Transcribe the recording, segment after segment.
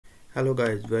Hello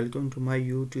guys, welcome to my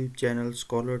YouTube channel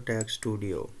Scholar Tech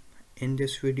Studio. In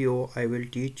this video I will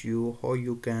teach you how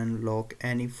you can lock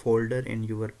any folder in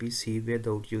your PC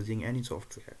without using any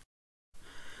software.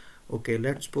 Okay,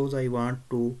 let's suppose I want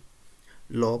to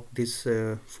lock this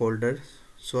folder.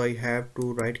 So I have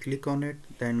to right click on it,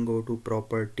 then go to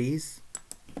properties.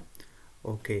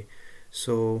 Okay,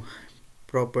 so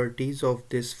properties of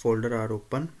this folder are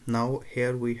open. Now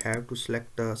here we have to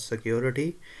select the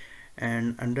security,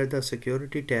 and under the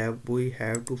security tab we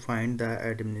have to find the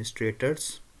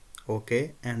administrators.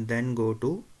 Okay, and then go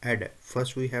to edit.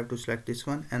 First we have to select this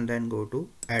one and then go to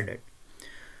edit.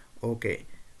 Okay,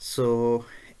 so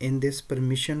in this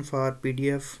permission for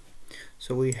PDF,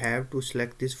 so we have to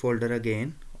select this folder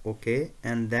again. Okay,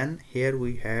 and then here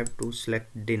we have to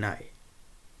select deny.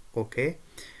 Okay,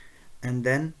 and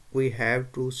then we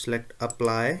have to select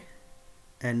apply,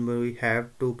 and we have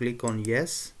to click on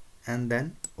yes, and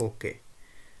then okay,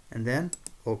 and then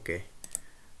okay.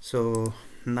 So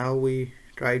now we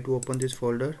try to open this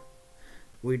folder.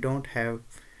 We don't have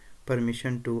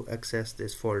permission to access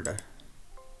this folder.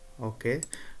 Okay,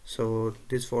 so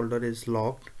this folder is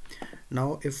locked.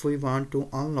 Now if we want to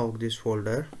unlock this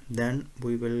folder, then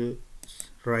we will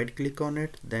right click on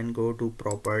it, then go to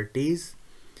properties,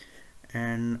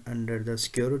 and under the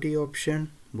security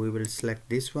option we will select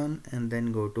this one and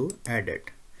then go to edit,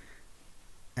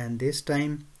 and this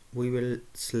time we will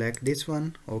select this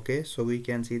one. Okay, so we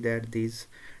can see that these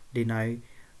deny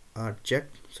are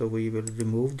checked, so we will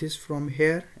remove this from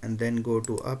here and then go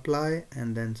to apply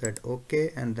and then set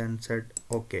okay and then set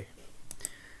okay.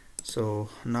 So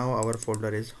now our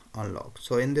folder is unlocked.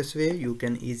 So in this way you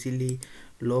can easily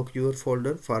lock your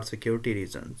folder for security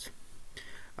reasons.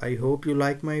 I hope you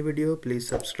like my video. Please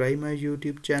subscribe my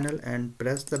YouTube channel and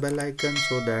press the bell icon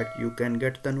so that you can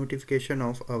get the notification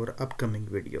of our upcoming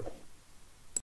video.